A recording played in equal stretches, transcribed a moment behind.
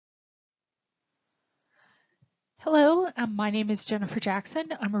Hello, my name is Jennifer Jackson.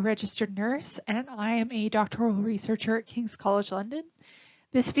 I'm a registered nurse and I am a doctoral researcher at King's College London.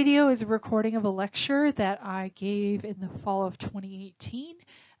 This video is a recording of a lecture that I gave in the fall of 2018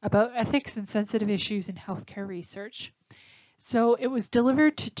 about ethics and sensitive issues in healthcare research. So it was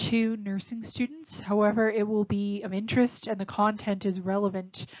delivered to 2 nursing students. However, it will be of interest and the content is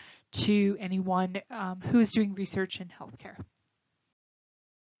relevant to anyone who is doing research in healthcare.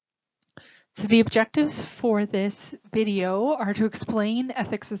 So the objectives for this video are to explain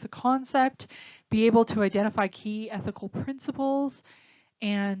ethics as a concept, be able to identify key ethical principles,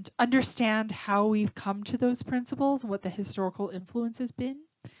 and understand how we've come to those principles and what the historical influence has been.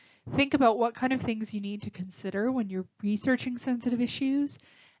 Think about what kind of things you need to consider when you're researching sensitive issues,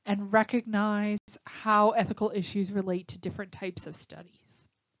 and recognize how ethical issues relate to different types of studies.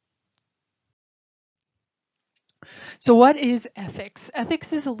 So what is ethics?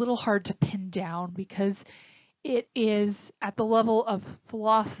 Ethics is a little hard to pin down because it is at the level of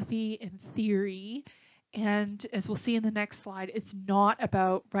philosophy and theory. And as we'll see in the next slide, it's not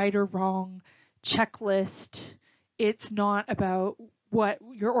about right or wrong checklist. It's not about what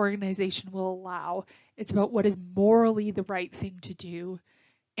your organization will allow. It's about what is morally the right thing to do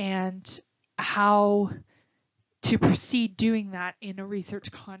and how to proceed doing that in a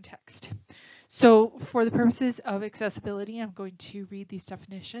research context. So for the purposes of accessibility, I'm going to read these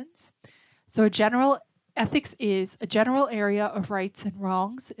definitions. So ethics is a general area of rights and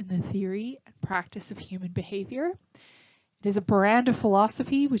wrongs in the theory and practice of human behavior. It is a brand of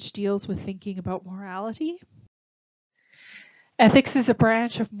philosophy which deals with thinking about morality. Ethics is a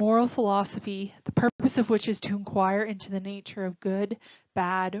branch of moral philosophy, the purpose of which is to inquire into the nature of good,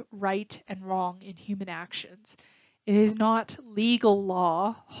 bad, right, and wrong in human actions. It is not legal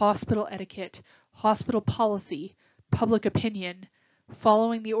law, hospital etiquette, hospital policy, public opinion,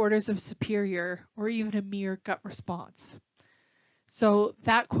 following the orders of superior, or even a mere gut response. So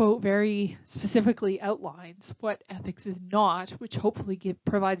that quote very specifically outlines what ethics is not, which hopefully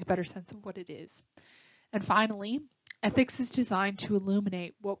provides a better sense of what it is. And finally, ethics is designed to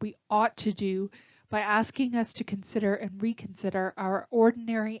illuminate what we ought to do by asking us to consider and reconsider our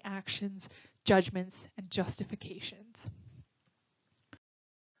ordinary actions, judgments, and justifications.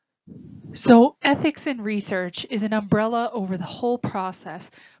 So ethics in research is an umbrella over the whole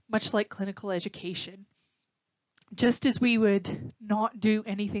process, much like clinical education. Just as we would not do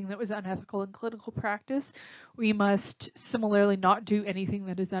anything that was unethical in clinical practice, we must similarly not do anything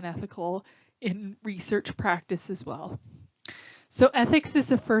that is unethical in research practice as well. So ethics is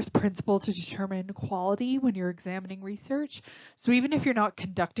the first principle to determine quality when you're examining research. So even if you're not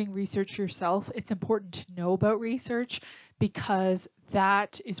conducting research yourself, it's important to know about research because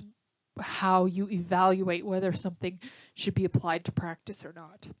that is how you evaluate whether something should be applied to practice or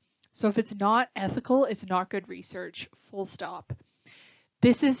not. So if it's not ethical, it's not good research, full stop.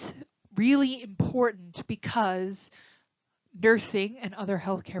 This is really important because nursing and other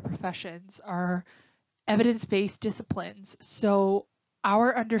healthcare professions are evidence-based disciplines. So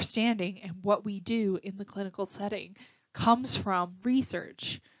our understanding and what we do in the clinical setting comes from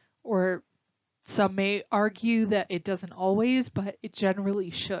research, or some may argue that it doesn't always, but it generally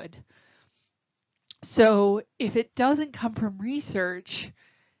should. So if it doesn't come from research,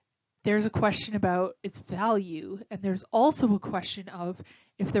 there's a question about its value, and there's also a question of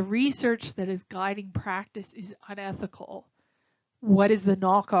if the research that is guiding practice is unethical, what is the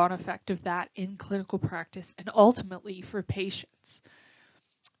knock-on effect of that in clinical practice and ultimately for patients?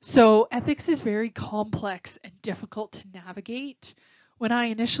 So ethics is very complex and difficult to navigate. When I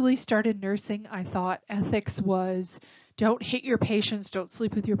initially started nursing, I thought ethics was don't hit your patients, don't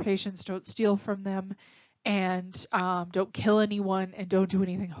sleep with your patients, don't steal from them, and don't kill anyone and don't do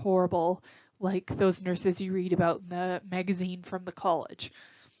anything horrible like those nurses you read about in the magazine from the college.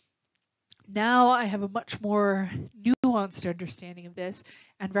 Now I have a much more nuanced understanding of this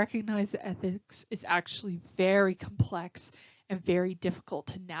and recognize that ethics is actually very complex and very difficult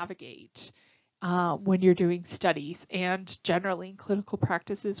to navigate when you're doing studies and generally in clinical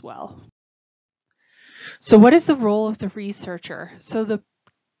practice as well. So what is the role of the researcher? So the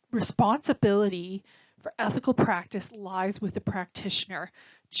responsibility for ethical practice lies with the practitioner,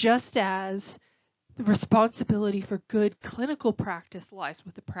 just as the responsibility for good clinical practice lies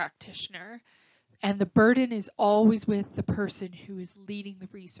with the practitioner, and the burden is always with the person who is leading the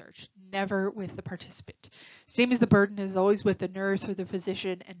research, never with the participant. Same as the burden is always with the nurse or the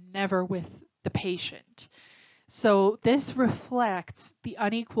physician and never with the patient. So this reflects the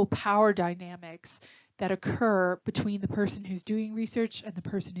unequal power dynamics that occur between the person who's doing research and the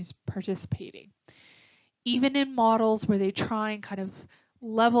person who's participating. Even in models where they try and kind of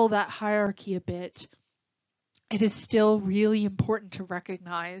level that hierarchy a bit, it is still really important to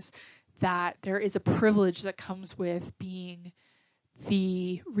recognize that there is a privilege that comes with being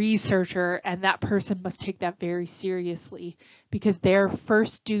the researcher, and that person must take that very seriously, because their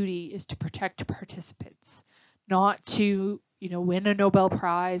first duty is to protect participants, not to, win a Nobel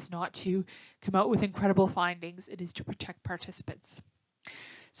Prize, not to come out with incredible findings. It is to protect participants.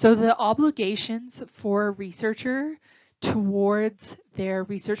 So the obligations for a researcher towards their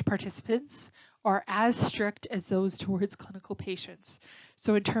research participants are as strict as those towards clinical patients.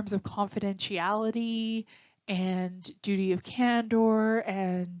 So in terms of confidentiality and duty of candor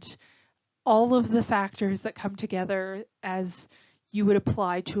and all of the factors that come together as you would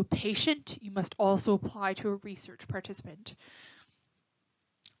apply to a patient, you must also apply to a research participant.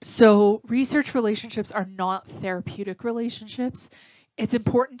 So research relationships are not therapeutic relationships. It's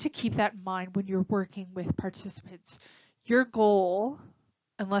important to keep that in mind when you're working with participants. Your goal,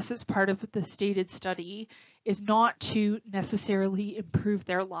 unless it's part of the stated study, is not to necessarily improve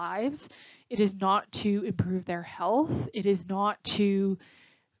their lives. It is not to improve their health. It is not to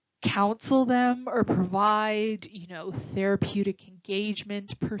counsel them or provide, therapeutic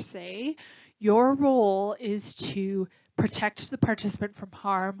engagement per se. Your role is to protect the participant from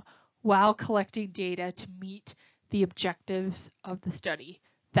harm while collecting data to meet the objectives of the study.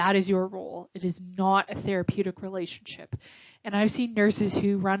 That is your role. It is not a therapeutic relationship. And I've seen nurses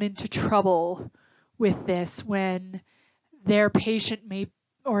who run into trouble with this when their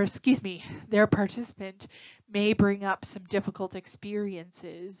their participant may bring up some difficult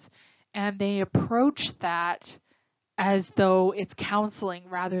experiences, and they approach that as though it's counseling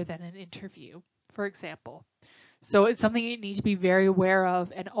rather than an interview, for example. So it's something you need to be very aware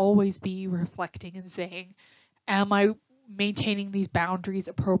of and always be reflecting and saying, am I maintaining these boundaries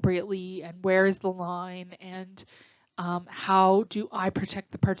appropriately, and where is the line, and how do I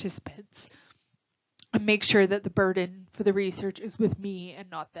protect the participants and make sure that the burden for the research is with me and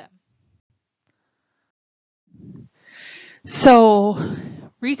not them. So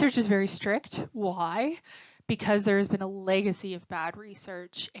research is very strict. Why? Because there has been a legacy of bad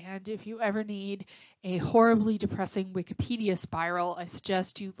research, and if you ever need a horribly depressing Wikipedia spiral, I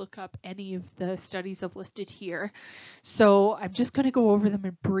suggest you look up any of the studies I've listed here. So I'm just going to go over them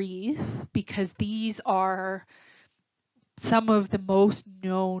in brief, because these are some of the most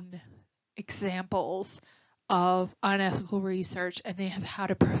known examples of unethical research, and they have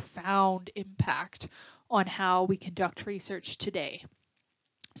had a profound impact on how we conduct research today.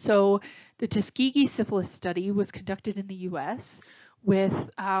 So the Tuskegee syphilis study was conducted in the US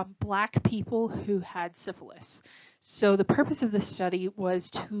with Black people who had syphilis. So the purpose of the study was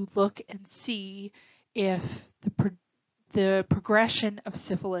to look and see if the progression of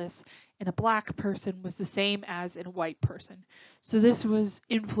syphilis in a Black person was the same as in a white person. So this was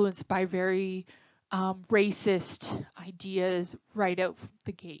influenced by very racist ideas right out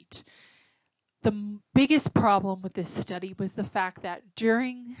the gate. The biggest problem with this study was the fact that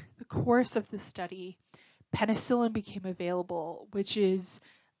during the course of the study, penicillin became available, which is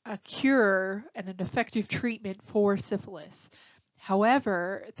a cure and an effective treatment for syphilis.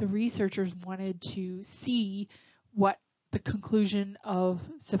 However, the researchers wanted to see what the conclusion of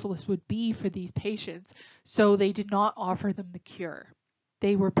syphilis would be for these patients, so they did not offer them the cure.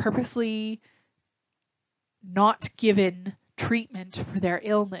 They were purposely not given treatment for their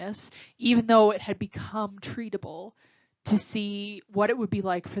illness, even though it had become treatable, to see what it would be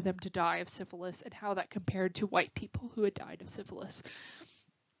like for them to die of syphilis and how that compared to white people who had died of syphilis.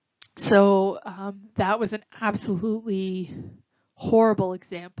 So that was an absolutely horrible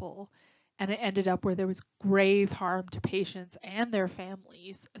example, and it ended up where there was grave harm to patients and their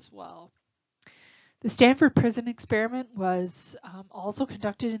families as well. The Stanford Prison Experiment was also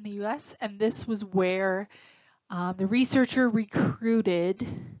conducted in the US, and this was where the researcher recruited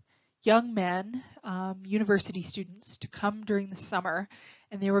young men, university students, to come during the summer,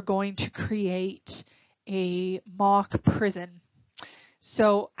 and they were going to create a mock prison.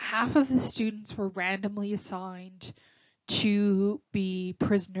 So half of the students were randomly assigned to be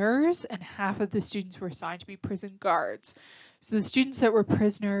prisoners, and half of the students were assigned to be prison guards. So the students that were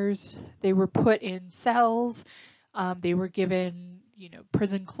prisoners, they were put in cells, they were given,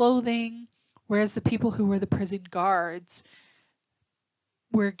 prison clothing, whereas the people who were the prison guards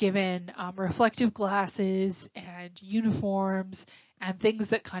were given reflective glasses and uniforms and things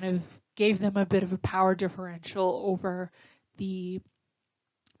that kind of gave them a bit of a power differential over the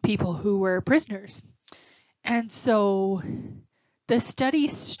people who were prisoners. And so the study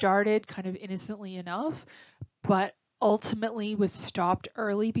started kind of innocently enough, but ultimately was stopped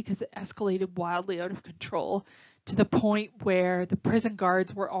early because it escalated wildly out of control, to the point where the prison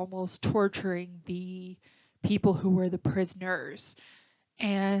guards were almost torturing the people who were the prisoners.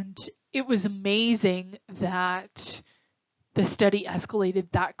 And it was amazing that the study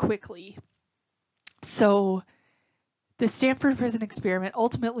escalated that quickly. So the Stanford prison experiment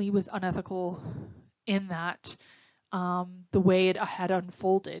ultimately was unethical in that the way it had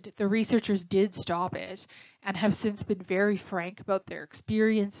unfolded. The researchers did stop it and have since been very frank about their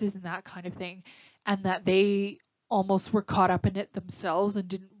experiences and that kind of thing, and that they almost were caught up in it themselves and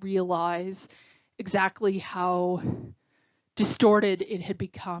didn't realize exactly how distorted it had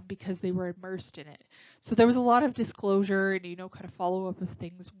become because they were immersed in it. So there was a lot of disclosure and, kind of follow up of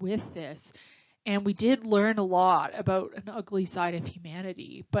things with this. And we did learn a lot about an ugly side of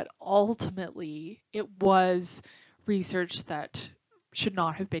humanity, but ultimately it was research that should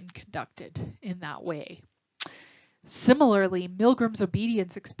not have been conducted in that way. Similarly, Milgram's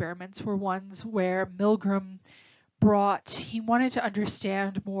obedience experiments were ones where Milgram he wanted to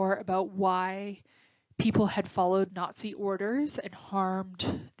understand more about why people had followed Nazi orders and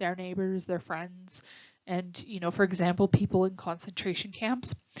harmed their neighbors, their friends, and, for example, people in concentration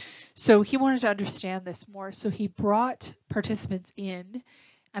camps. So he wanted to understand this more. So he brought participants in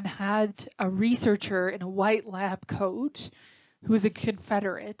and had a researcher in a white lab coat who was a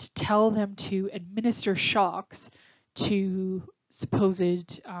Confederate tell them to administer shocks to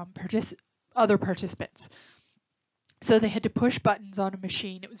supposed other participants. So they had to push buttons on a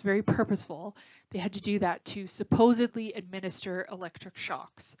machine. It was very purposeful. They had to do that to supposedly administer electric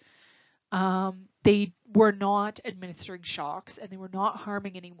shocks. They were not administering shocks and they were not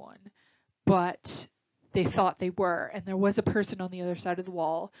harming anyone, but they thought they were. And there was a person on the other side of the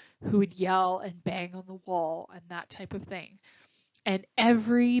wall who would yell and bang on the wall and that type of thing. And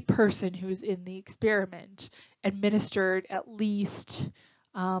every person who was in the experiment administered at least,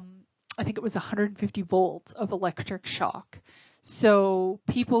 I think it was 150 volts of electric shock. So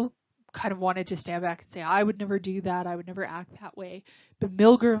people kind of wanted to stand back and say, I would never do that. I would never act that way. But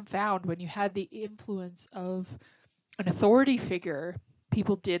Milgram found when you had the influence of an authority figure,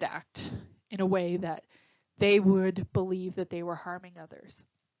 people did act in a way that they would believe that they were harming others.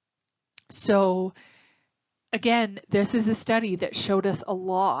 So again, this is a study that showed us a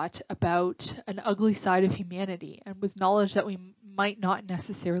lot about an ugly side of humanity and was knowledge that we might not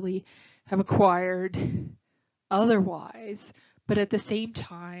necessarily have acquired otherwise. But at the same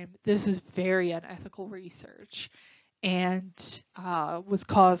time, this is very unethical research and was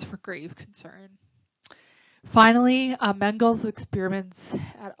cause for grave concern. Finally, Mengel's experiments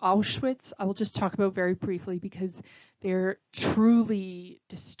at Auschwitz, I will just talk about very briefly because they're truly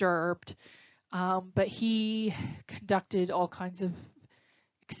disturbed. But he conducted all kinds of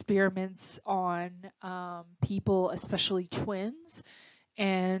experiments on people, especially twins,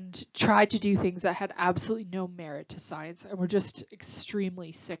 and tried to do things that had absolutely no merit to science and were just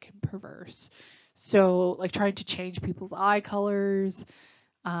extremely sick and perverse. So like trying to change people's eye colors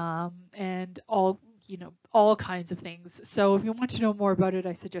and all kinds of things. So if you want to know more about it,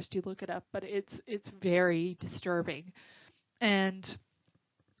 I suggest you look it up, but it's very disturbing. And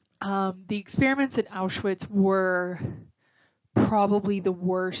the experiments at Auschwitz were probably the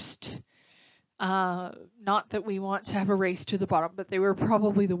worst. Not that we want to have a race to the bottom, but they were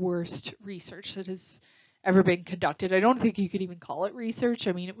probably the worst research that has ever been conducted. I don't think you could even call it research.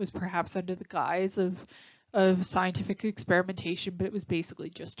 I mean, it was perhaps under the guise of scientific experimentation, but it was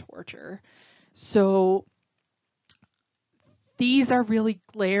basically just torture. So these are really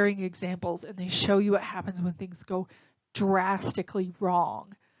glaring examples, and they show you what happens when things go drastically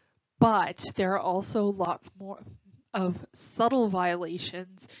wrong. But there are also lots more of subtle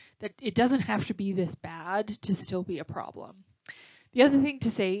violations that it doesn't have to be this bad to still be a problem. The other thing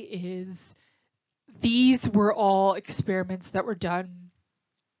to say is these were all experiments that were done,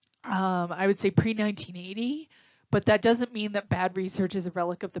 I would say pre-1980, but that doesn't mean that bad research is a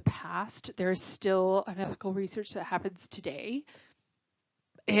relic of the past. There is still unethical research that happens today.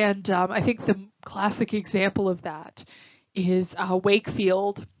 And I think the classic example of that is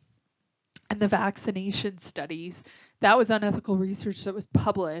Wakefield and the vaccination studies. That was unethical research that was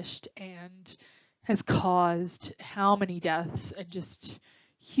published and has caused how many deaths and just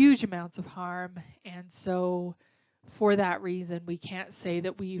huge amounts of harm. And so for that reason, we can't say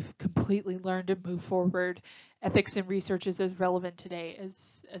that we've completely learned to move forward. Ethics in research is as relevant today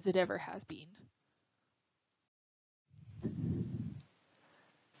as it ever has been.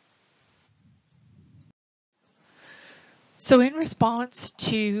 So in response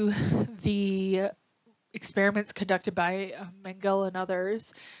to the experiments conducted by Mengele and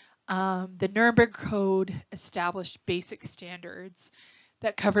others, the Nuremberg Code established basic standards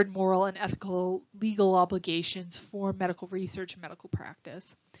that covered moral and ethical legal obligations for medical research and medical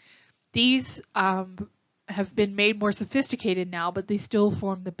practice. These have been made more sophisticated now, but they still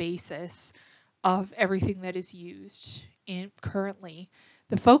form the basis of everything that is used currently.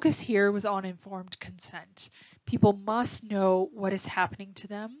 The focus here was on informed consent. People must know what is happening to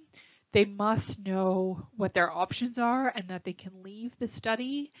them. They must know what their options are and that they can leave the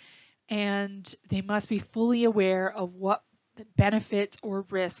study, and they must be fully aware of what benefits or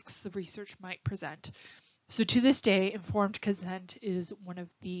risks the research might present. So to this day, informed consent is one of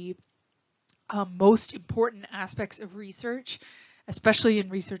the most important aspects of research, especially in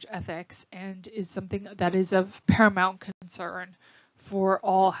research ethics, and is something that is of paramount concern for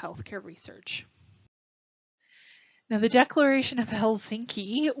all healthcare research. Now, the Declaration of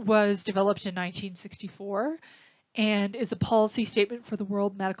Helsinki was developed in 1964 and is a policy statement for the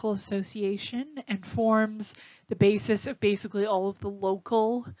World Medical Association and forms the basis of basically all of the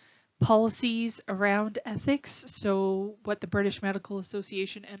local policies around ethics. So what the British Medical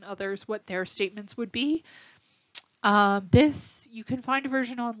Association and others, what their statements would be. You can find a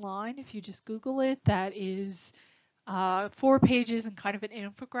version online if you just Google it. That is 4 pages in kind of an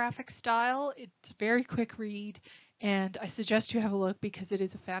infographic style. It's a very quick read, and I suggest you have a look because it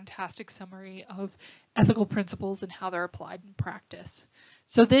is a fantastic summary of ethical principles and how they're applied in practice.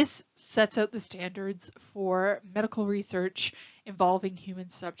 So this sets out the standards for medical research involving human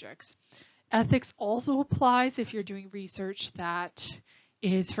subjects. Ethics also applies if you're doing research that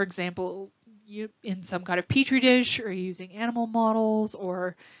is, for example, in some kind of petri dish or using animal models,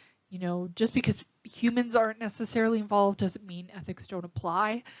 or just because humans aren't necessarily involved doesn't mean ethics don't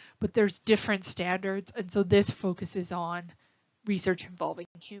apply, but there's different standards, and so this focuses on research involving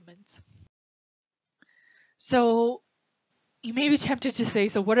humans. So you may be tempted to say,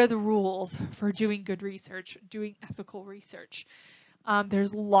 so what are the rules for doing good research, doing ethical research?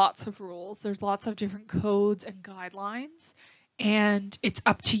 There's lots of rules. There's lots of different codes and guidelines, and it's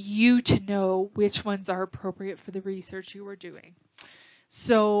up to you to know which ones are appropriate for the research you are doing.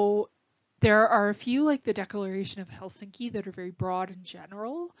 So there are a few, like the Declaration of Helsinki, that are very broad and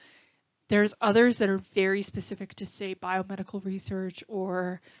general. There's others that are very specific to, say, biomedical research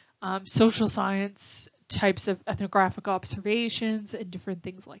or social science types of ethnographic observations and different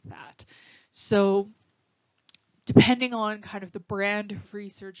things like that. So depending on kind of the brand of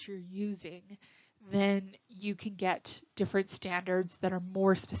research you're using, then you can get different standards that are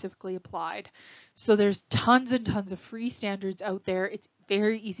more specifically applied. So there's tons and tons of free standards out there. It's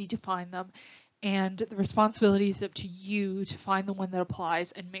very easy to find them, and the responsibility is up to you to find the one that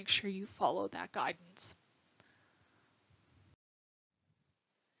applies and make sure you follow that guidance.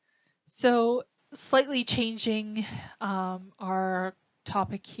 So slightly changing our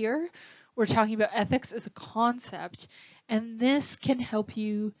topic here, we're talking about ethics as a concept, and this can help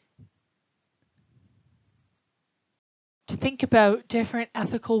you to think about different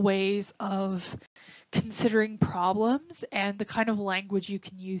ethical ways of considering problems and the kind of language you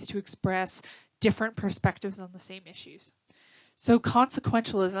can use to express different perspectives on the same issues. So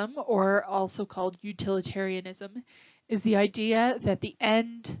consequentialism, or also called utilitarianism, is the idea that the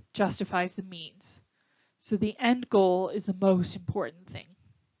end justifies the means. So the end goal is the most important thing.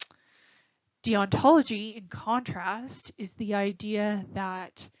 Deontology, in contrast, is the idea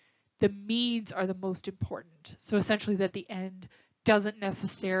that the means are the most important. So essentially that the end doesn't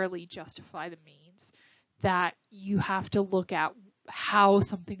necessarily justify the means, that you have to look at how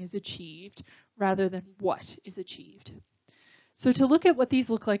something is achieved rather than what is achieved. So to look at what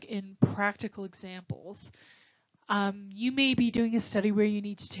these look like in practical examples, you may be doing a study where you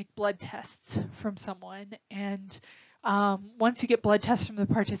need to take blood tests from someone, and once you get blood tests from the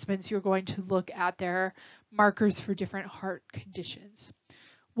participants, you're going to look at their markers for different heart conditions.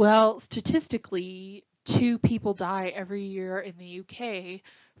 Well, statistically, 2 people die every year in the UK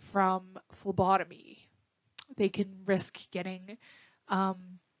from phlebotomy. They can risk getting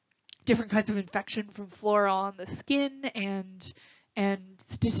different kinds of infection from flora on the skin, and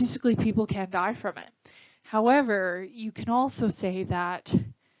statistically people can die from it. However, you can also say that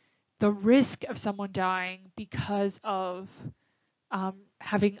the risk of someone dying because of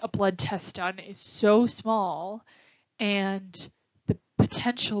having a blood test done is so small, and the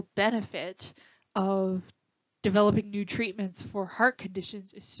potential benefit of developing new treatments for heart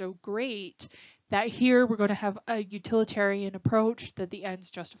conditions is so great that here we're going to have a utilitarian approach that the ends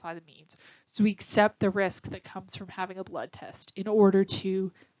justify the means. So we accept the risk that comes from having a blood test in order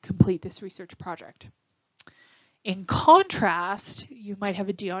to complete this research project. In contrast, you might have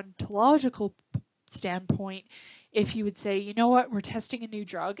a deontological standpoint if you would say, you know what, we're testing a new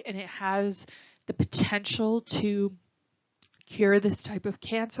drug and it has the potential to cure this type of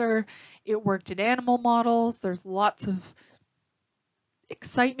cancer. It worked in animal models. There's lots of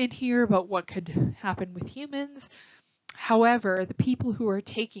excitement here about what could happen with humans. However, the people who are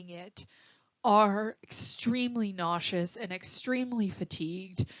taking it are extremely nauseous and extremely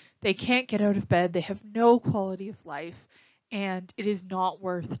fatigued. They can't get out of bed. They have no quality of life, and it is not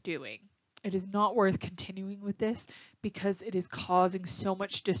worth doing. It is not worth continuing with this because it is causing so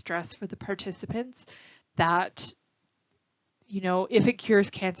much distress for the participants that, if it cures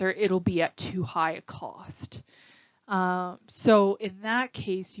cancer, it'll be at too high a cost. So in that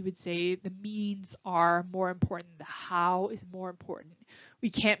case, you would say the means are more important. The how is more important. We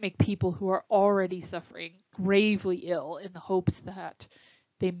can't make people who are already suffering gravely ill in the hopes that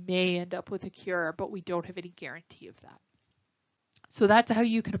they may end up with a cure, but we don't have any guarantee of that. So that's how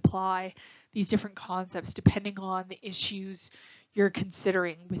you can apply these different concepts depending on the issues you're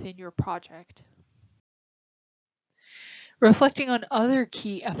considering within your project. Reflecting on other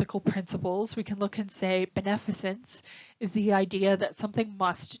key ethical principles, we can look and say beneficence is the idea that something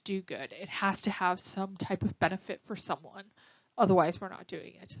must do good. It has to have some type of benefit for someone. Otherwise, we're not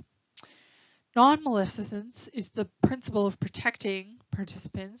doing it. Non-maleficence is the principle of protecting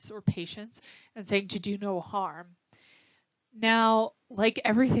participants or patients and saying to do no harm. Now, like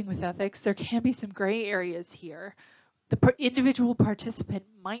everything with ethics, there can be some gray areas here. The individual participant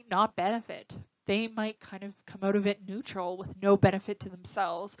might not benefit. They might kind of come out of it neutral with no benefit to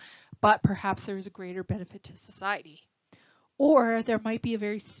themselves, but perhaps there is a greater benefit to society. Or there might be a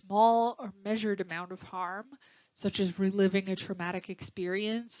very small or measured amount of harm, such as reliving a traumatic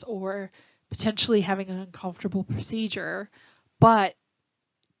experience or potentially having an uncomfortable procedure, but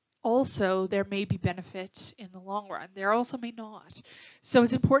also there may be benefit in the long run. There also may not. So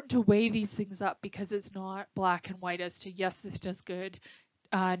it's important to weigh these things up because it's not black and white as to yes, this does good,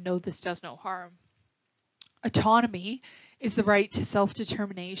 no, this does no harm. Autonomy is the right to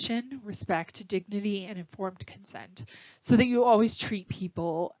self-determination, respect, dignity, and informed consent, so that you always treat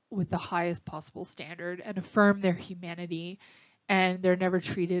people with the highest possible standard and affirm their humanity, and they're never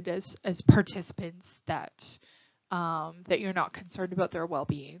treated as participants that you're not concerned about their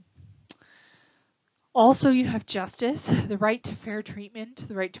well-being. Also, you have justice, the right to fair treatment,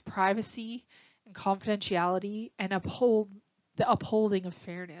 the right to privacy and confidentiality, and the upholding of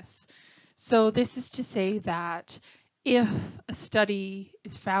fairness. So this is to say that if a study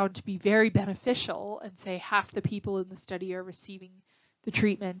is found to be very beneficial and say half the people in the study are receiving the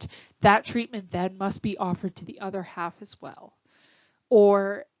treatment, that treatment then must be offered to the other half as well.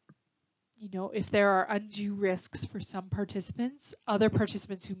 Or, if there are undue risks for some participants, other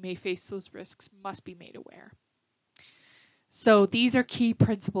participants who may face those risks must be made aware. So these are key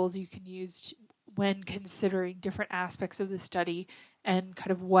principles you can use when considering different aspects of the study and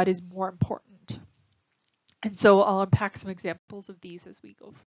kind of what is more important. And so I'll unpack some examples of these as we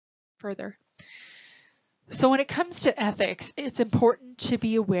go further. So when it comes to ethics, it's important to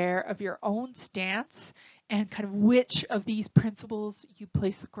be aware of your own stance and kind of which of these principles you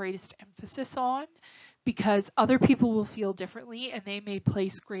place the greatest emphasis on, because other people will feel differently and they may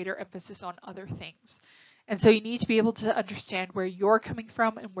place greater emphasis on other things. And so you need to be able to understand where you're coming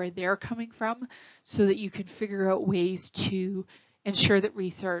from and where they're coming from so that you can figure out ways to ensure that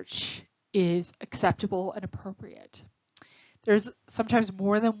research is acceptable and appropriate. There's sometimes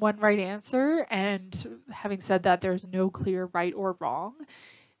more than one right answer, and having said that, there's no clear right or wrong.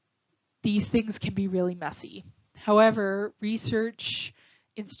 These things can be really messy. However, research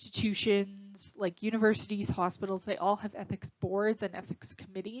institutions like universities, hospitals, they all have ethics boards and ethics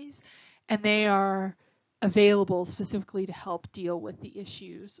committees, and they are available specifically to help deal with the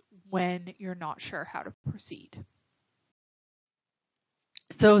issues when you're not sure how to proceed.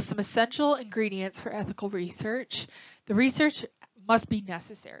 So some essential ingredients for ethical research. The research must be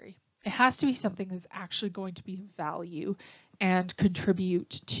necessary. It has to be something that's actually going to be of value and contribute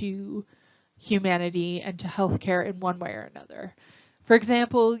to humanity and to healthcare in one way or another. For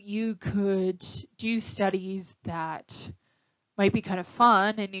example, you could do studies that might be kind of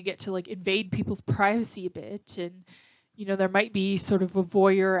fun and you get to invade people's privacy a bit, and there might be sort of a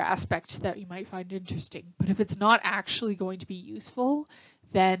voyeur aspect that you might find interesting. But if it's not actually going to be useful,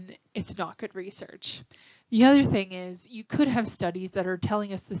 then it's not good research. The other thing is you could have studies that are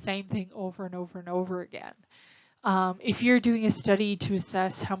telling us the same thing over and over and over again. If you're doing a study to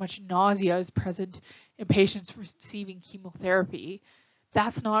assess how much nausea is present in patients receiving chemotherapy,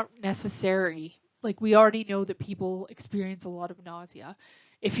 that's not necessary. We already know that people experience a lot of nausea.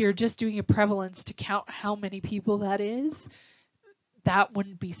 If you're just doing a prevalence to count how many people that is, that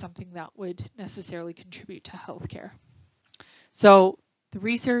wouldn't be something that would necessarily contribute to healthcare. So the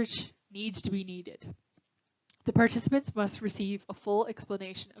research needs to be needed. The participants must receive a full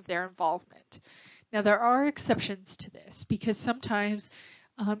explanation of their involvement. Now, there are exceptions to this because sometimes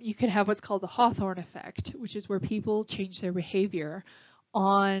you can have what's called the Hawthorne effect, which is where people change their behavior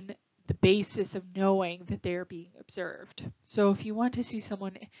on the basis of knowing that they're being observed. So if you want to see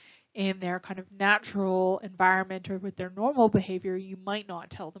someone in their kind of natural environment or with their normal behavior, you might not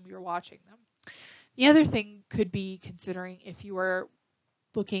tell them you're watching them. The other thing could be considering if you are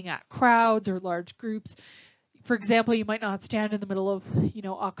looking at crowds or large groups. For example, you might not stand in the middle of,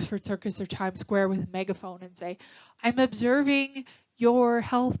 Oxford Circus or Times Square with a megaphone and say, I'm observing your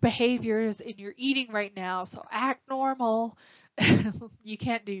health behaviors in your eating right now, so act normal. You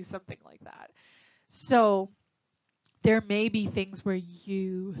can't do something like that. So there may be things where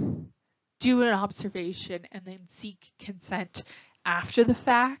you do an observation and then seek consent after the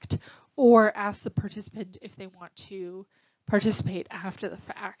fact, or ask the participant if they want to participate after the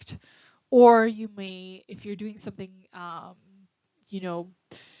fact. Or you may, if you're doing something,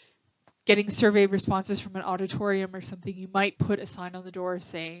 getting survey responses from an auditorium or something, you might put a sign on the door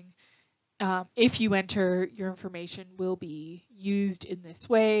saying, if you enter, your information will be used in this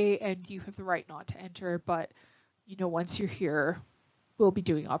way and you have the right not to enter, but once you're here, we'll be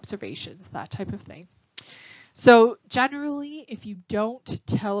doing observations, that type of thing. So generally, if you don't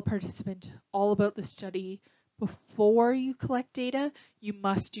tell a participant all about the study before you collect data, you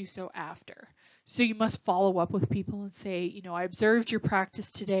must do so after. So you must follow up with people and say, I observed your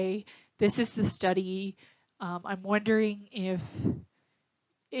practice today. This is the study. I'm wondering if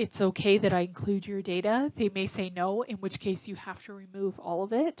it's okay that I include your data. They may say no, in which case you have to remove all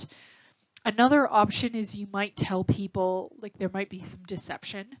of it. Another option is you might tell people, like there might be some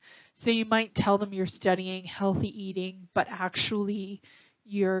deception. So you might tell them you're studying healthy eating, but actually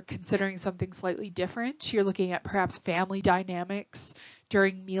you're considering something slightly different. You're looking at perhaps family dynamics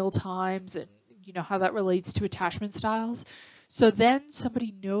during meal times and how that relates to attachment styles. So then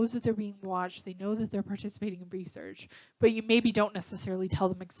somebody knows that they're being watched, they know that they're participating in research, but you maybe don't necessarily tell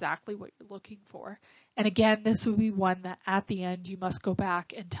them exactly what you're looking for. And again, this will be one that at the end you must go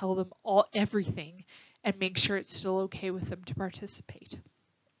back and tell them everything and make sure it's still okay with them to participate.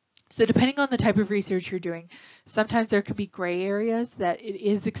 So depending on the type of research you're doing, sometimes there can be gray areas that it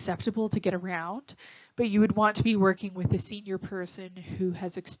is acceptable to get around, but you would want to be working with a senior person who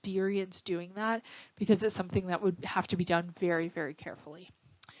has experience doing that because it's something that would have to be done very, very carefully.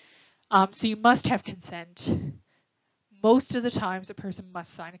 So you must have consent. Most of the times a person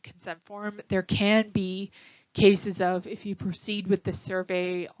must sign a consent form. There can be cases of if you proceed with the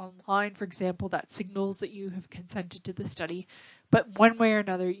survey online, for example, that signals that you have consented to the study. But one way or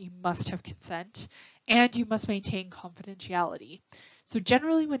another, you must have consent and you must maintain confidentiality. So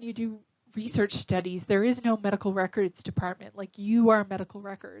generally when you do research studies, there is no medical records department, like you are medical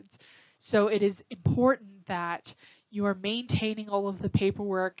records. So it is important that you are maintaining all of the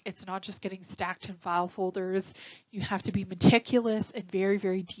paperwork. It's not just getting stacked in file folders. You have to be meticulous and very,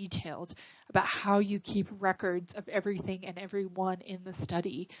 very detailed about how you keep records of everything and everyone in the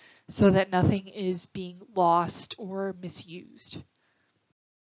study so that nothing is being lost or misused.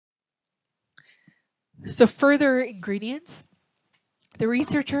 So further ingredients. The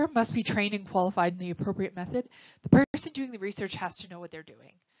researcher must be trained and qualified in the appropriate method. The person doing the research has to know what they're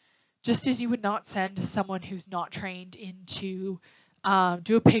doing. Just as you would not send someone who's not trained in to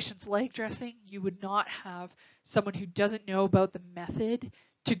do a patient's leg dressing, you would not have someone who doesn't know about the method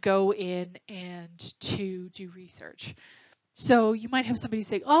to go in and to do research. So you might have somebody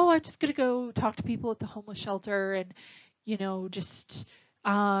say, oh, I'm just going to go talk to people at the homeless shelter and, just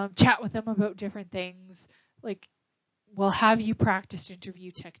chat with them about different things. Like, well, have you practiced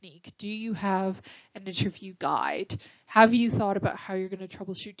interview technique? Do you have an interview guide? Have you thought about how you're going to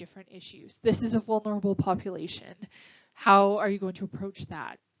troubleshoot different issues? This is a vulnerable population. How are you going to approach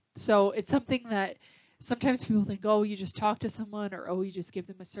that? So it's something that sometimes people think, oh, you just talk to someone or, oh, you just give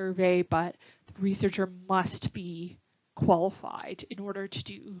them a survey, but the researcher must be qualified in order to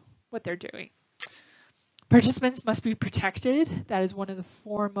do what they're doing. Participants must be protected. That is one of the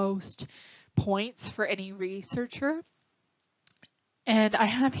foremost points for any researcher. And I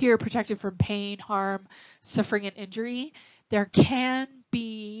have here protected from pain, harm, suffering, and injury. There can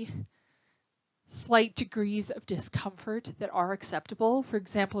be slight degrees of discomfort that are acceptable. For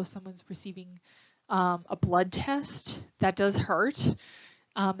example, if someone's receiving a blood test, that does hurt.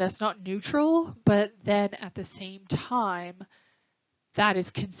 That's not neutral, but then at the same time, that is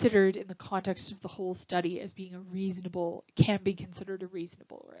considered in the context of the whole study as being can be considered a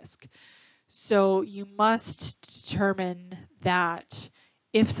reasonable risk. So you must determine that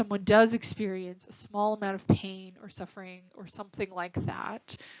if someone does experience a small amount of pain or suffering or something like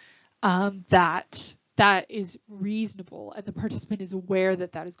that, that is reasonable and the participant is aware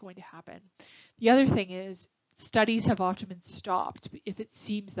that that is going to happen. The other thing is studies have often been stopped if it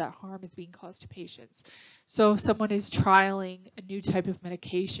seems that harm is being caused to patients. So if someone is trialing a new type of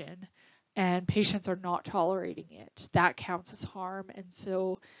medication and patients are not tolerating it, that counts as harm. And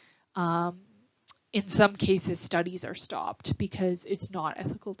so in some cases, studies are stopped because it's not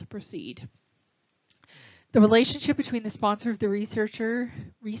ethical to proceed. The relationship between the sponsor of the research, and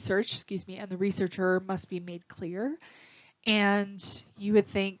the researcher must be made clear. And you would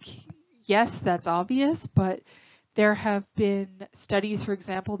think, yes, that's obvious, but there have been studies, for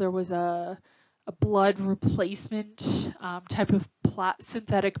example, there was a blood replacement type of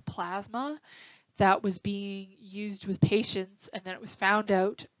synthetic plasma that was being used with patients, and then it was found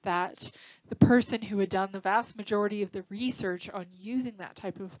out that the person who had done the vast majority of the research on using that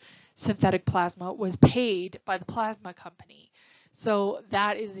type of synthetic plasma was paid by the plasma company. So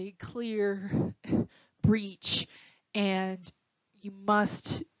that is a clear breach, and you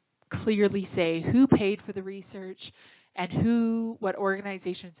must clearly say who paid for the research and what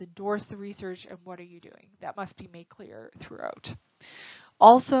organizations endorsed the research and what are you doing. That must be made clear throughout.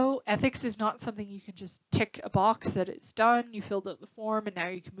 Also, ethics is not something you can just tick a box that it's done, you filled out the form, and now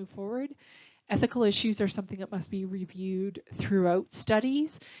you can move forward. Ethical issues are something that must be reviewed throughout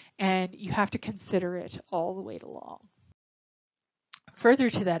studies, and you have to consider it all the way along. Further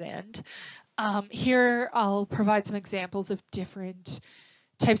to that end, here I'll provide some examples of different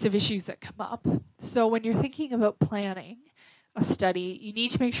types of issues that come up. So when you're thinking about planning a study, you need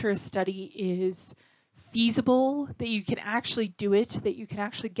to make sure a study is feasible, that you can actually do it, that you can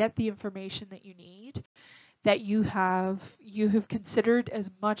actually get the information that you need, that you have considered as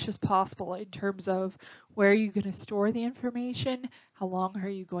much as possible in terms of where are you going to store the information, how long are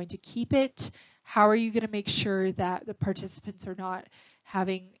you going to keep it, how are you going to make sure that the participants are not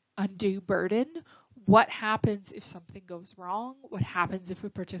having undue burden, what happens if something goes wrong, what happens if a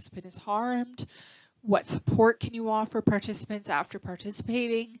participant is harmed, what support can you offer participants after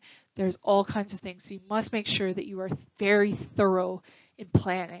participating. There's all kinds of things. So you must make sure that you are very thorough in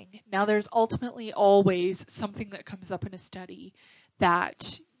planning. Now there's ultimately always something that comes up in a study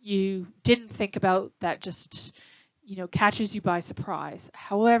that you didn't think about that just catches you by surprise.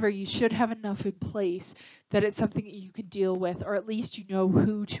 However, you should have enough in place that it's something that you can deal with, or at least you know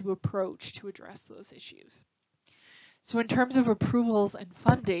who to approach to address those issues. So in terms of approvals and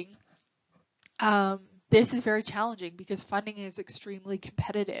funding, this is very challenging because funding is extremely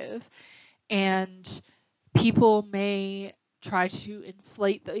competitive and people may try to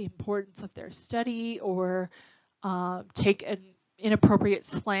inflate the importance of their study or take an inappropriate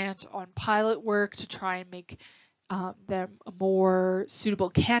slant on pilot work to try and make them a more suitable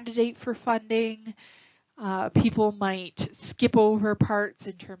candidate for funding. People might skip over parts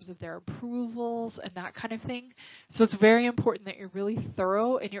in terms of their approvals and that kind of thing. So it's very important that you're really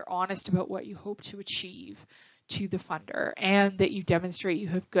thorough and you're honest about what you hope to achieve to the funder and that you demonstrate you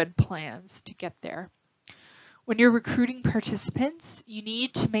have good plans to get there. When you're recruiting participants, you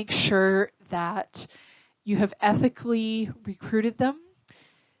need to make sure that you have ethically recruited them.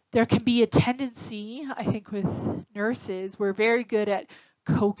 There can be a tendency, I think with nurses, we're very good at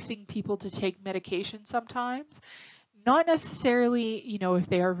coaxing people to take medication sometimes. Not necessarily, if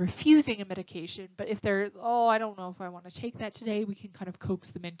they are refusing a medication, but if they're, I don't know if I want to take that today, we can kind of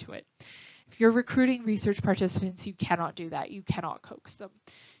coax them into it. If you're recruiting research participants, you cannot do that. You cannot coax them.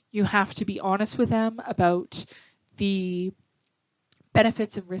 You have to be honest with them about the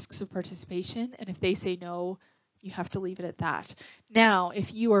benefits and risks of participation, and if they say no, you have to leave it at that. Now,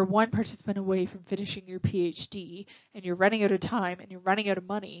 if you are one participant away from finishing your PhD and you're running out of time and you're running out of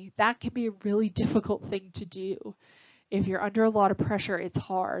money, that can be a really difficult thing to do. If you're under a lot of pressure, it's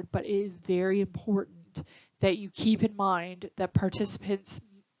hard, but it is very important that you keep in mind that participants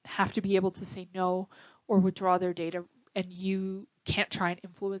have to be able to say no or withdraw their data, and you can't try and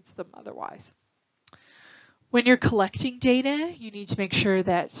influence them otherwise. When you're collecting data, you need to make sure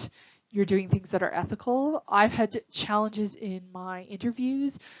that you're doing things that are ethical. I've had challenges in my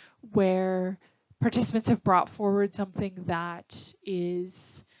interviews where participants have brought forward something that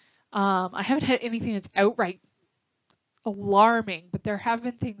is, I haven't had anything that's outright alarming, but there have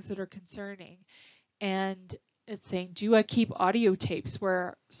been things that are concerning. And it's saying, do I keep audio tapes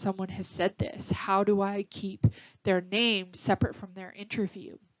where someone has said this? How do I keep their name separate from their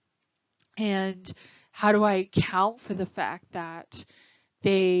interview? And how do I account for the fact that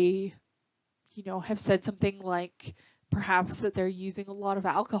they, have said something like perhaps that they're using a lot of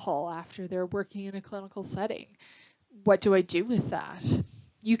alcohol after they're working in a clinical setting? What do I do with that?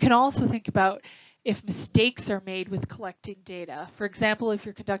 You can also think about if mistakes are made with collecting data. For example, if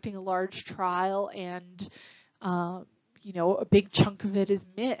you're conducting a large trial and a big chunk of it is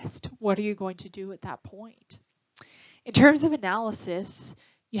missed. What are you going to do at that point? In terms of analysis,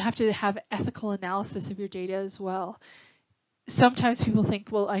 you have to have ethical analysis of your data as well. Sometimes people think,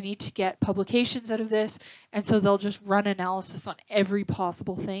 well, I need to get publications out of this, and so they'll just run analysis on every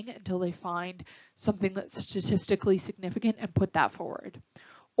possible thing until they find something that's statistically significant and put that forward.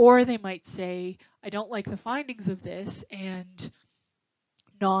 Or they might say, I don't like the findings of this, and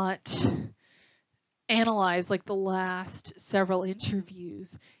not analyze like the last several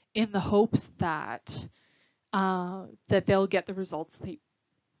interviews in the hopes that that they'll get the results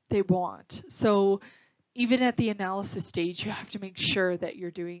they want. So even at the analysis stage, you have to make sure that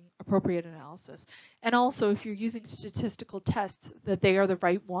you're doing appropriate analysis. And also, if you're using statistical tests, that they are the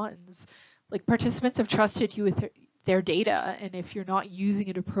right ones. Like, participants have trusted you with their data, and if you're not using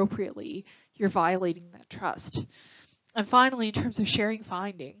it appropriately, you're violating that trust. And finally, in terms of sharing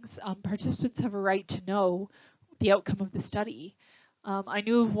findings, participants have a right to know the outcome of the study. I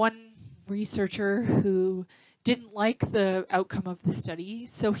knew of one researcher who didn't like the outcome of the study,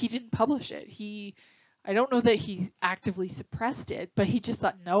 so he didn't publish it. I don't know that he actively suppressed it, but he just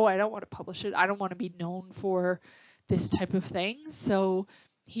thought, no, I don't want to publish it. I don't want to be known for this type of thing. So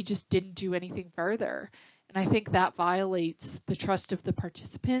he just didn't do anything further. And I think that violates the trust of the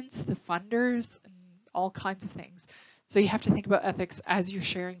participants, the funders, and all kinds of things. So you have to think about ethics as you're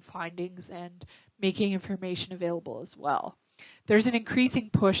sharing findings and making information available as well. There's an increasing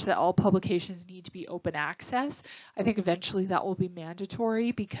push that all publications need to be open access. I think eventually that will be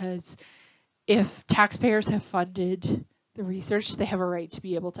mandatory, because if taxpayers have funded the research, they have a right to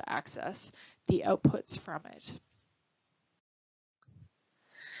be able to access the outputs from it.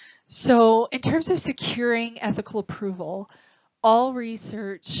 So in terms of securing ethical approval, all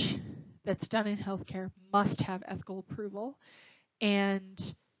research that's done in healthcare must have ethical approval,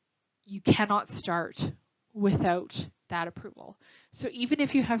 and you cannot start without that approval. So even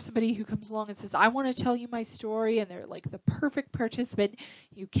if you have somebody who comes along and says, I want to tell you my story, and they're like the perfect participant,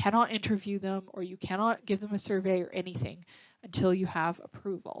 you cannot interview them, or you cannot give them a survey or anything until you have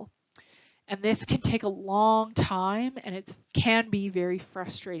approval. And this can take a long time, and it can be very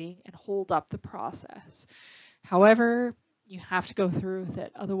frustrating and hold up the process. However, you have to go through with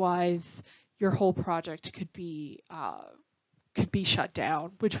it, otherwise your whole project could be shut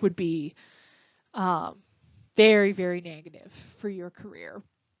down, which would be very, very negative for your career.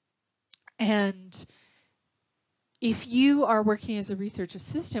 And if you are working as a research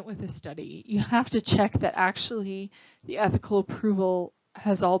assistant with a study, you have to check that actually the ethical approval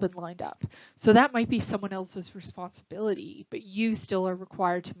has all been lined up. So that might be someone else's responsibility, but you still are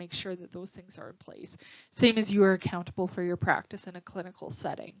required to make sure that those things are in place. Same as you are accountable for your practice in a clinical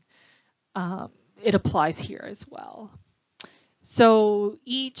setting. It applies here as well. So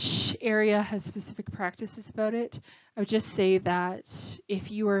each area has specific practices about it. I would just say that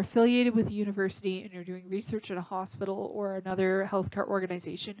if you are affiliated with a university and you're doing research in a hospital or another healthcare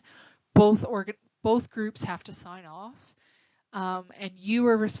organization, both groups have to sign off. And you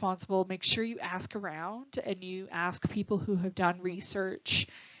are responsible. Make sure you ask around and you ask people who have done research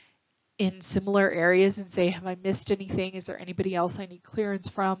in similar areas and say, have I missed anything? Is there anybody else I need clearance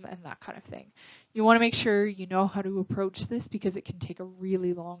from? And that kind of thing. You want to make sure you know how to approach this, because it can take a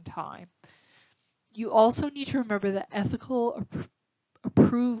really long time. You also need to remember that ethical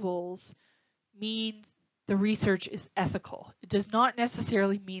approvals means the research is ethical. It does not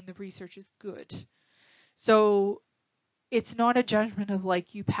necessarily mean the research is good. So it's not a judgment of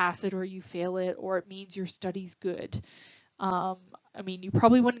like you pass it or you fail it, or it means your study's good. I mean, you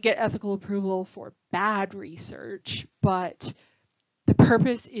probably wouldn't get ethical approval for bad research, but the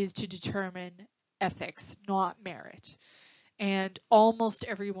purpose is to determine ethics, not merit. And almost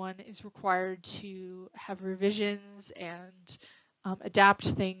everyone is required to have revisions and adapt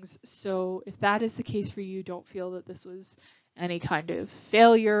things. So if that is the case for you, don't feel that this was any kind of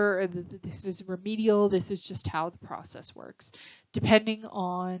failure or that this is remedial. This is just how the process works. Depending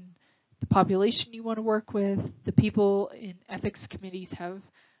on the population you want to work with, the people in ethics committees have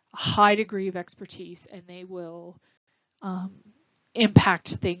a high degree of expertise, and they will impact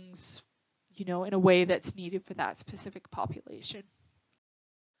things, you know, in a way that's needed for that specific population.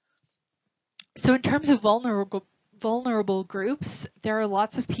 So in terms of vulnerable groups, there are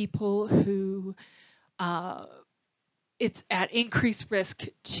lots of people who it's at increased risk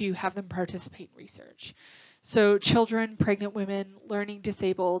to have them participate in research. So children, pregnant women, learning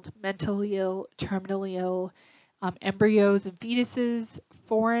disabled, mentally ill, terminally ill, embryos and fetuses,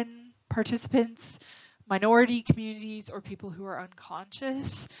 foreign participants, minority communities, or people who are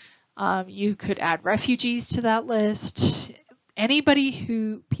unconscious. You could add refugees to that list.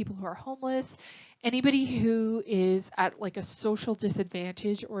 People who are homeless, Anybody who is at like a social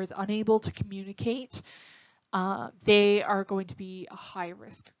disadvantage or is unable to communicate, they are going to be a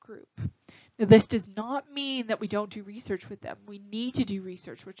high-risk group. Now, this does not mean that we don't do research with them. We need to do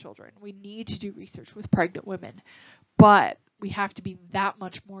research with children. We need to do research with pregnant women. But we have to be that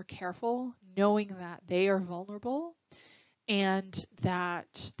much more careful, knowing that they are vulnerable and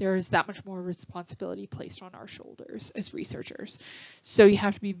that there is that much more responsibility placed on our shoulders as researchers. So you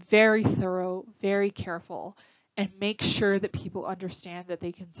have to be very thorough, very careful, and make sure that people understand that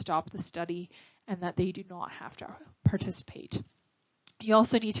they can stop the study and that they do not have to participate. You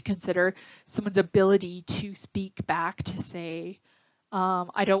also need to consider someone's ability to speak back to say,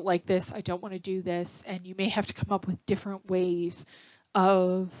 I don't like this, I don't want to do this, and you may have to come up with different ways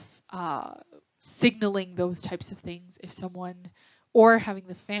of signaling those types of things if someone, or having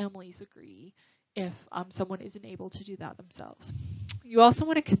the families agree if someone isn't able to do that themselves. You also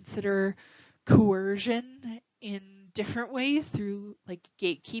want to consider coercion in different ways through like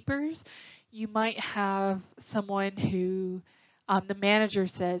gatekeepers. You might have someone who the manager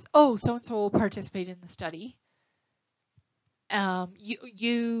says, oh, so-and-so will participate in the study.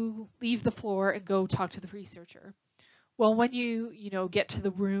 You leave the floor and go talk to the researcher. Well, when you get to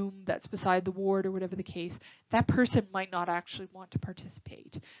the room that's beside the ward or whatever the case, that person might not actually want to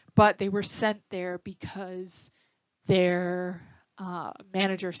participate, but they were sent there because their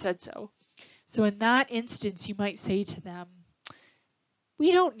manager said so. So in that instance, you might say to them,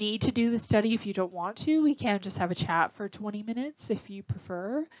 we don't need to do the study if you don't want to. We can just have a chat for 20 minutes if you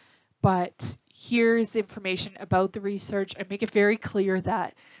prefer, but here's the information about the research, and make it very clear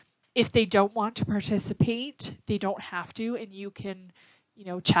that if they don't want to participate, they don't have to, and you can,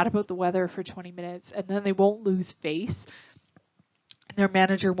 chat about the weather for 20 minutes, and then they won't lose face, and their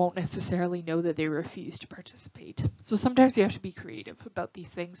manager won't necessarily know that they refused to participate. So sometimes you have to be creative about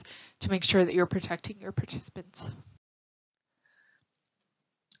these things to make sure that you're protecting your participants.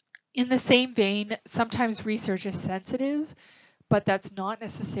 In the same vein, sometimes research is sensitive, but that's not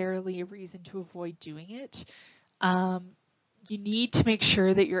necessarily a reason to avoid doing it. You need to make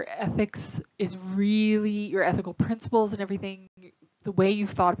sure that your ethics is really, your ethical principles and everything, the way you've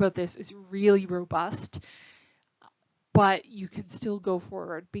thought about this is really robust, but you can still go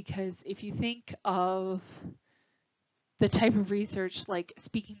forward, because if you think of the type of research like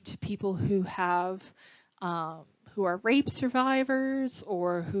speaking to people who have who are rape survivors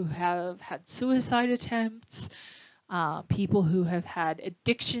or who have had suicide attempts, people who have had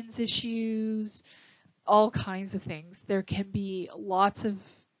addictions issues, all kinds of things. There can be lots of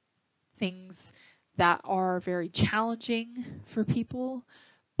things that are very challenging for people,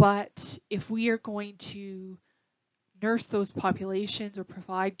 but if we are going to nurse those populations or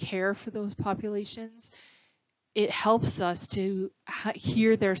provide care for those populations, it helps us to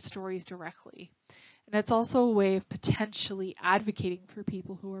hear their stories directly. And it's also a way of potentially advocating for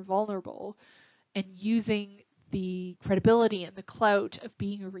people who are vulnerable and using the credibility and the clout of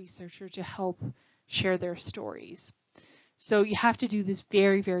being a researcher to help share their stories. So you have to do this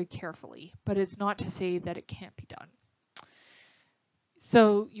very, very carefully, but it's not to say that it can't be done.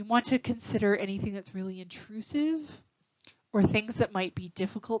 So you want to consider anything that's really intrusive or things that might be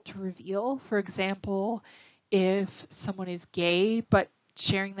difficult to reveal. For example, if someone is gay, but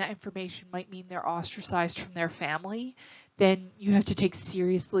sharing that information might mean they're ostracized from their family, then you have to take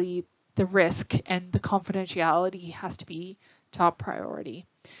seriously the risk, and the confidentiality has to be top priority.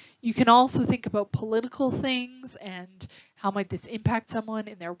 You can also think about political things and how might this impact someone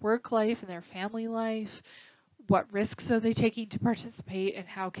in their work life and their family life. What risks are they taking to participate, and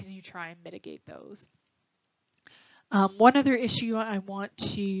how can you try and mitigate those? One other issue I want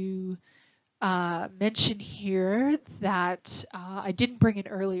to mention here that I didn't bring in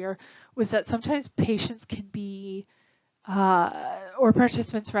earlier was that sometimes patients can be, or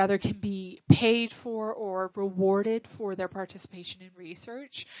participants rather, can be paid for or rewarded for their participation in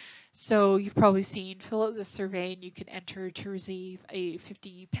research. So you've probably seen, fill out this survey and you can enter to receive a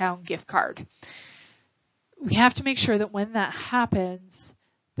 £50 gift card. We have to make sure that when that happens,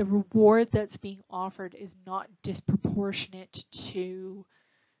 the reward that's being offered is not disproportionate to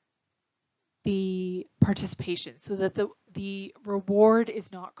the participation, so that the reward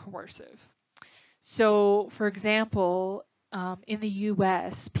is not coercive. So, for example, in the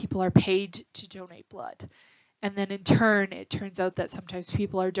US, people are paid to donate blood. And then in turn, it turns out that sometimes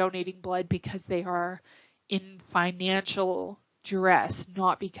people are donating blood because they are in financial duress,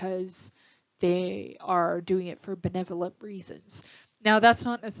 not because they are doing it for benevolent reasons. Now, that's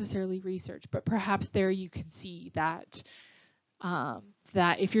not necessarily research, but perhaps there you can see that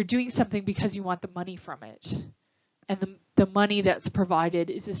that if you're doing something because you want the money from it, and the money that's provided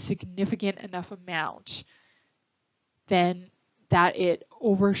is a significant enough amount, then that it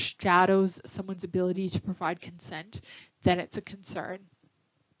overshadows someone's ability to provide consent, then it's a concern.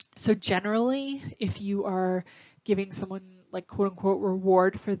 So generally, if you are giving someone like quote unquote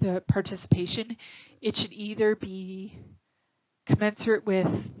reward for the participation, it should either be commensurate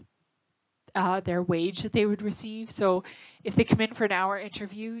with their wage that they would receive. So if they come in for an hour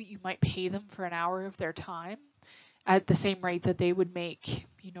interview, you might pay them for an hour of their time at the same rate that they would make,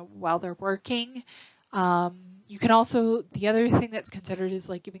 while they're working. You can also, the other thing that's considered is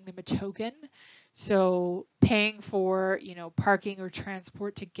like giving them a token. So paying for, parking or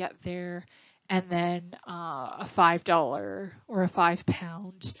transport to get there, and then a $5 or a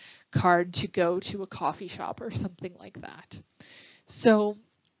 £5 card to go to a coffee shop or something like that. So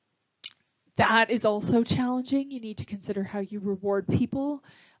that is also challenging. You need to consider how you reward people,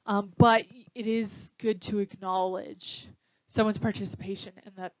 but it is good to acknowledge someone's participation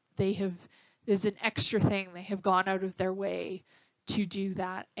and that there's an extra thing. They have gone out of their way to do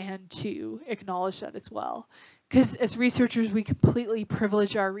that and to acknowledge that as well. Because as researchers, we completely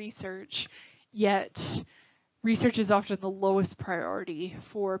privilege our research, yet research is often the lowest priority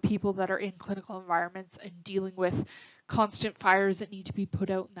for people that are in clinical environments and dealing with constant fires that need to be put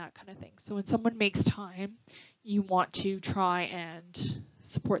out and that kind of thing. So when someone makes time, you want to try and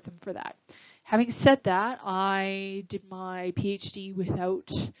support them for that. Having said that, I did my PhD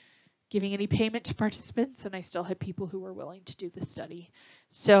without giving any payment to participants, and I still had people who were willing to do the study.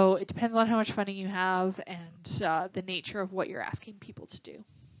 So it depends on how much funding you have and the nature of what you're asking people to do.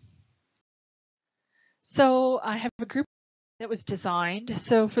 So I have a group that was designed.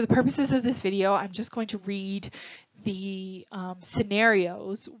 So for the purposes of this video, I'm just going to read the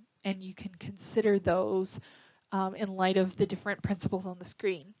scenarios, and you can consider those in light of the different principles on the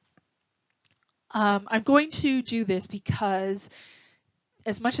screen. I'm going to do this because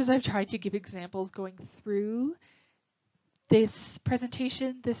as much as I've tried to give examples going through this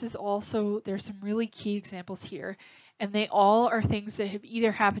presentation, there's some really key examples here, and they all are things that have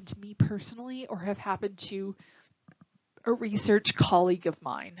either happened to me personally or have happened to a research colleague of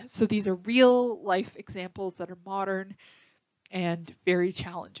mine. So these are real life examples that are modern and very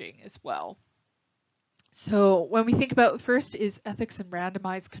challenging as well. So when we think about, first is ethics in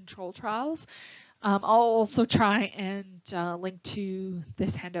randomized control trials. I'll also try and link to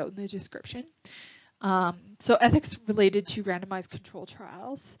this handout in the description. So ethics related to randomized control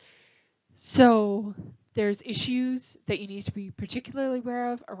trials. So there's issues that you need to be particularly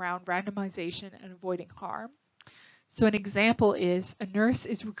aware of around randomization and avoiding harm. So an example is a nurse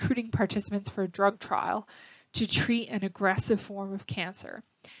is recruiting participants for a drug trial to treat an aggressive form of cancer.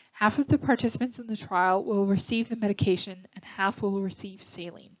 Half of the participants in the trial will receive the medication and half will receive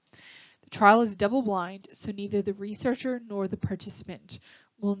saline. The trial is double-blind, so neither the researcher nor the participant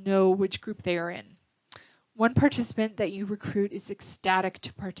will know which group they are in. One participant that you recruit is ecstatic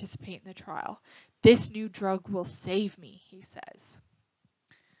to participate in the trial. This new drug will save me, he says.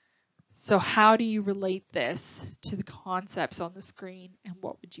 So how do you relate this to the concepts on the screen, and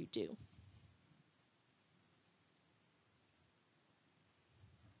what would you do?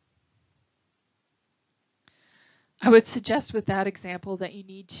 I would suggest with that example that you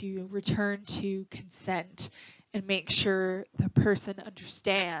need to return to consent and make sure the person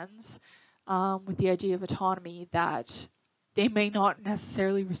understands with the idea of autonomy that they may not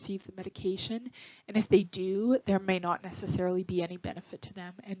necessarily receive the medication, and if they do, there may not necessarily be any benefit to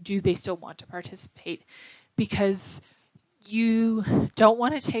them, and do they still want to participate? Because you don't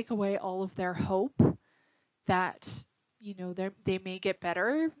want to take away all of their hope that, they may get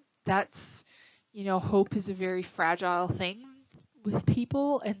better. That's, hope is a very fragile thing with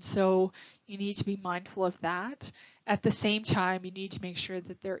people, and so you need to be mindful of that. At the same time, you need to make sure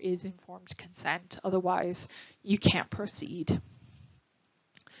that there is informed consent, otherwise you can't proceed.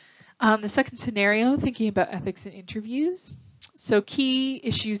 The second scenario, thinking about ethics in interviews. So key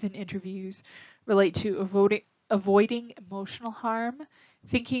issues in interviews relate to avoiding emotional harm,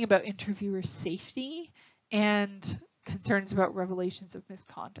 thinking about interviewer safety, and concerns about revelations of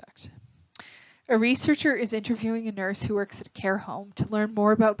misconduct. A researcher is interviewing a nurse who works at a care home to learn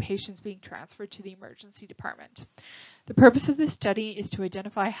more about patients being transferred to the emergency department. The purpose of this study is to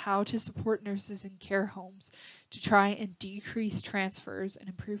identify how to support nurses in care homes to try and decrease transfers and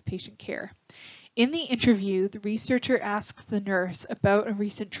improve patient care. In the interview, the researcher asks the nurse about a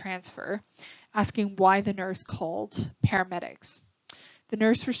recent transfer, asking why the nurse called paramedics. The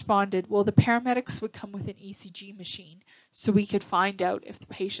nurse responded, well, the paramedics would come with an ECG machine so we could find out if the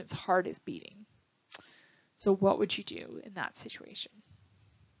patient's heart is beating. So what would you do in that situation?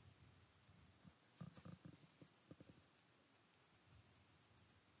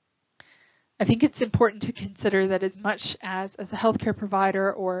 I think it's important to consider that as much as a healthcare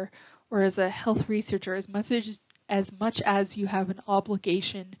provider or as a health researcher, as much as you have an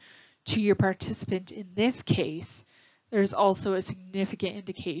obligation to your participant in this case, there's also a significant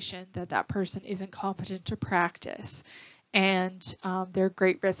indication that that person isn't competent to practice, and they're a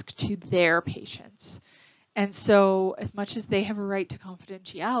great risk to their patients. And so as much as they have a right to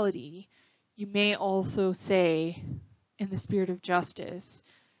confidentiality, you may also say, in the spirit of justice,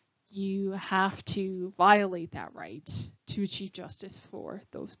 you have to violate that right to achieve justice for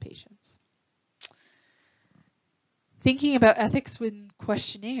those patients. Thinking about ethics with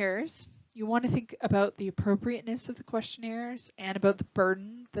questionnaires, you want to think about the appropriateness of the questionnaires and about the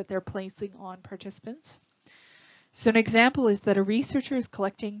burden that they're placing on participants. So an example is that a researcher is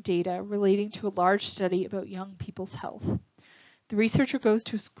collecting data relating to a large study about young people's health. The researcher goes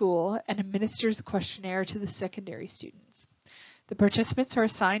to a school and administers a questionnaire to the secondary students. The participants are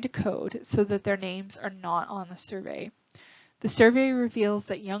assigned a code so that their names are not on the survey. The survey reveals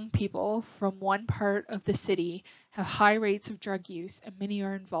that young people from one part of the city have high rates of drug use and many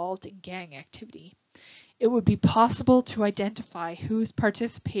are involved in gang activity. It would be possible to identify who is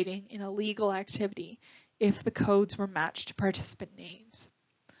participating in illegal activity if the codes were matched to participant names.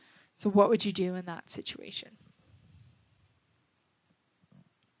 So what would you do in that situation?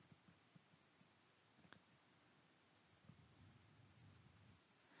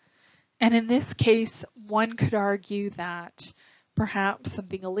 And in this case, one could argue that perhaps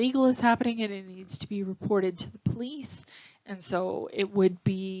something illegal is happening and it needs to be reported to the police. And so it would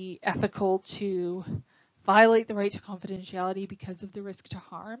be ethical to violate the right to confidentiality because of the risk to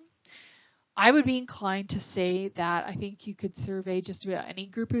harm. I would be inclined to say that I think you could survey just about any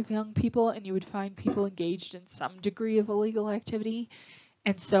group of young people and you would find people engaged in some degree of illegal activity.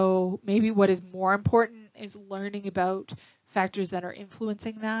 And so maybe what is more important is learning about factors that are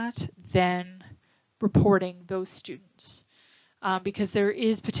influencing that than reporting those students. Because there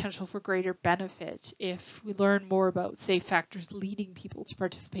is potential for greater benefit if we learn more about, say, factors leading people to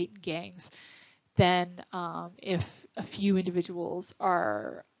participate in gangs than if a few individuals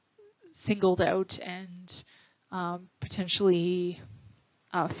are singled out and potentially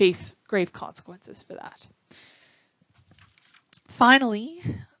face grave consequences for that. Finally,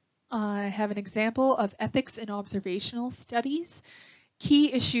 I have an example of ethics in observational studies.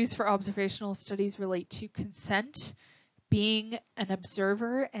 Key issues for observational studies relate to consent, being an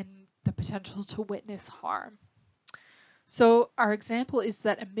observer, and the potential to witness harm. So our example is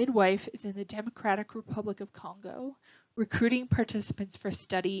that a midwife is in the Democratic Republic of Congo, recruiting participants for a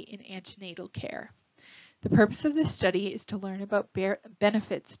study in antenatal care. The purpose of this study is to learn about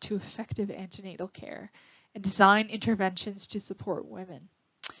benefits to effective antenatal care and design interventions to support women.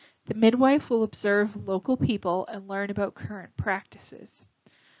 The midwife will observe local people and learn about current practices.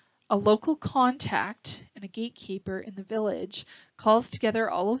 A local contact and a gatekeeper in the village calls together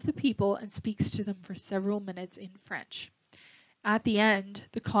all of the people and speaks to them for several minutes in French. At the end,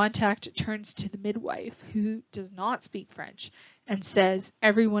 the contact turns to the midwife, who does not speak French, and says,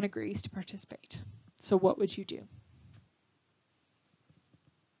 "Everyone agrees to participate." So what would you do?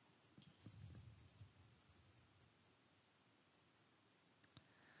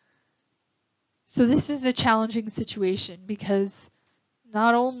 So this is a challenging situation because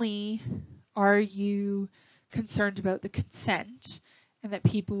not only are you concerned about the consent and that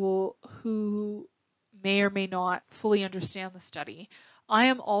people who may or may not fully understand the study, I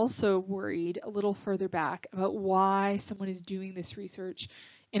am also worried a little further back about why someone is doing this research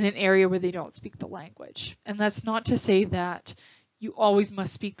in an area where they don't speak the language. And that's not to say that you always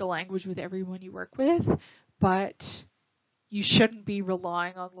must speak the language with everyone you work with, but you shouldn't be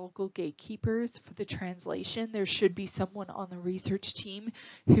relying on local gatekeepers for the translation. There should be someone on the research team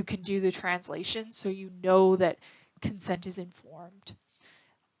who can do the translation so you know that consent is informed.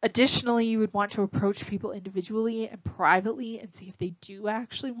 Additionally, you would want to approach people individually and privately and see if they do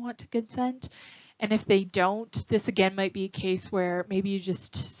actually want to consent. And if they don't, this again might be a case where maybe you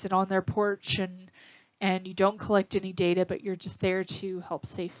just sit on their porch and you don't collect any data, but you're just there to help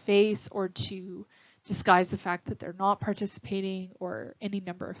save face or to disguise the fact that they're not participating or any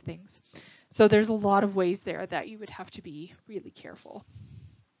number of things. So there's a lot of ways there that you would have to be really careful.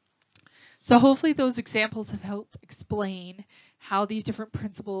 So hopefully those examples have helped explain how these different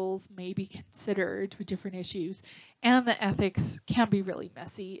principles may be considered with different issues, and the ethics can be really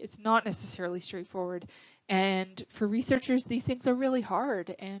messy. It's not necessarily straightforward, and for researchers these things are really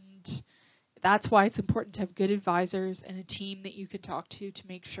hard, and that's why it's important to have good advisors and a team that you can talk to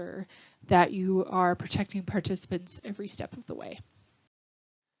make sure that you are protecting participants every step of the way.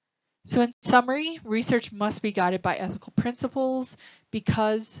 So in summary, research must be guided by ethical principles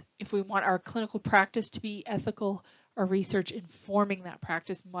because if we want our clinical practice to be ethical, our research informing that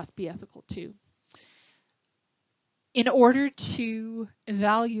practice must be ethical too. In order to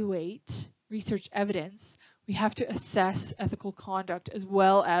evaluate research evidence, we have to assess ethical conduct as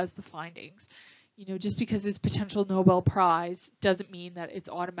well as the findings. You know, just because it's potential Nobel Prize doesn't mean that it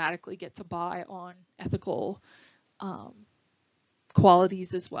automatically gets a buy on ethical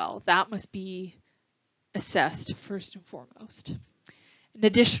qualities as well. That must be assessed first and foremost. And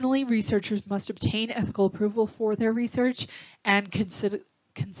additionally, researchers must obtain ethical approval for their research and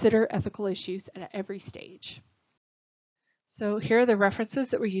consider ethical issues at every stage. So here are the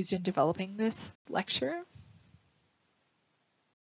references that were used in developing this lecture.